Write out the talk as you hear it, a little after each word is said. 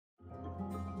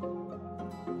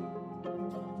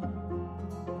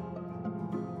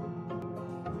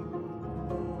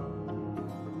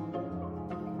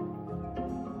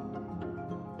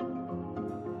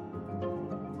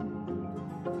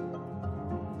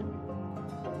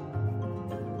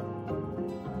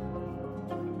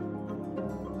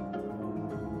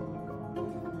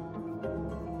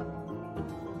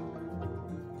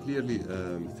clearly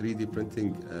 3D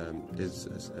printing is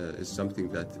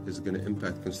something that is going to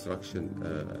impact construction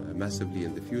massively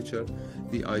in the future.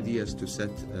 The idea is to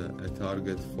set a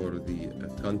target for the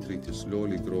country to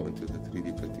slowly grow into the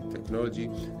 3D printing technology.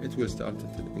 It will start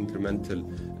at an incremental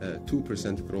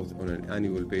 2% growth on an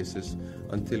annual basis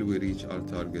until we reach our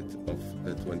target of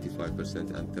 25%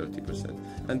 and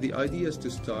 30%. And the idea is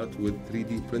to start with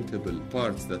 3D printable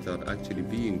parts that are actually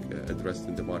being addressed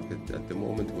in the market at the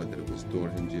moment, whether it was door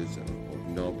hinges or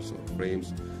knobs or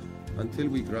frames, until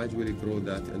we gradually grow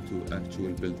that into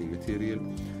actual building material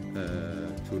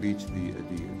to reach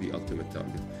the ultimate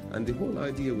target. And the whole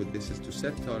idea with this is to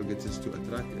set targets, is to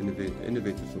attract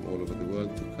innovators from all over the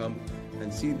world to come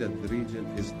and see that the region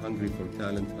is hungry for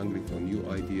talent, hungry for new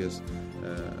ideas,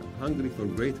 hungry for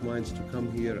great minds to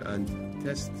come here and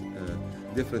test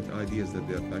different ideas that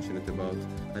they are passionate about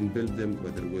and build them,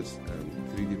 whether it was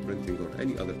 3D printing or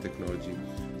any other technology,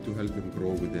 to help them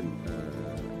grow within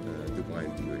Dubai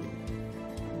and the UAE.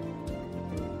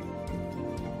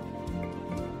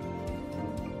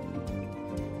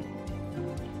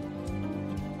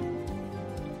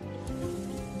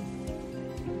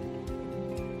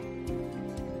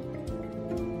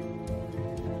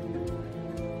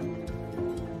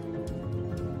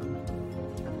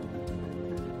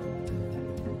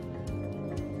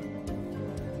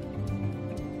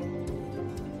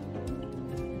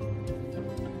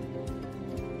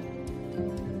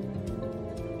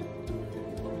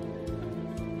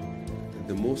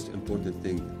 The most important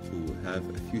thing to have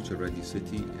a future-ready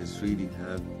city is really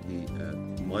have the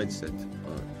mindset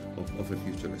of a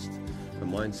futurist, a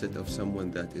mindset of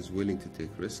someone that is willing to take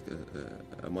risk,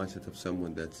 a mindset of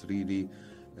someone that's really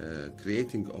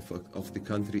creating of the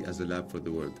country as a lab for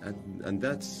the world. And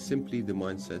that's simply the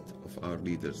mindset of our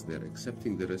leaders. They're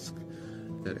accepting the risk,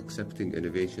 they're accepting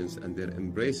innovations, and they're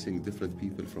embracing different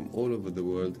people from all over the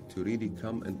world to really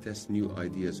come and test new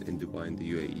ideas in Dubai and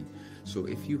the UAE. So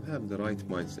if you have the right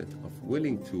mindset of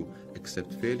willing to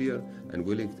accept failure and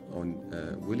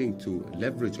willing to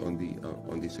leverage on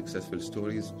the successful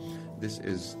stories, this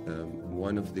is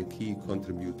one of the key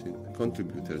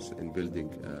contributors in building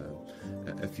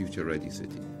a future-ready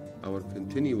city. Our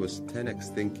continuous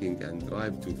 10x thinking and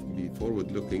drive to be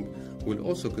forward-looking will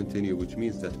also continue, which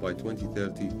means that by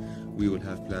 2030 we will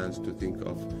have plans to think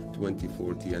of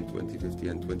 2040 and 2050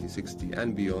 and 2060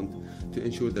 and beyond, to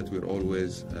ensure that we're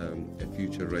always a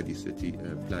future-ready city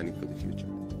planning for the future.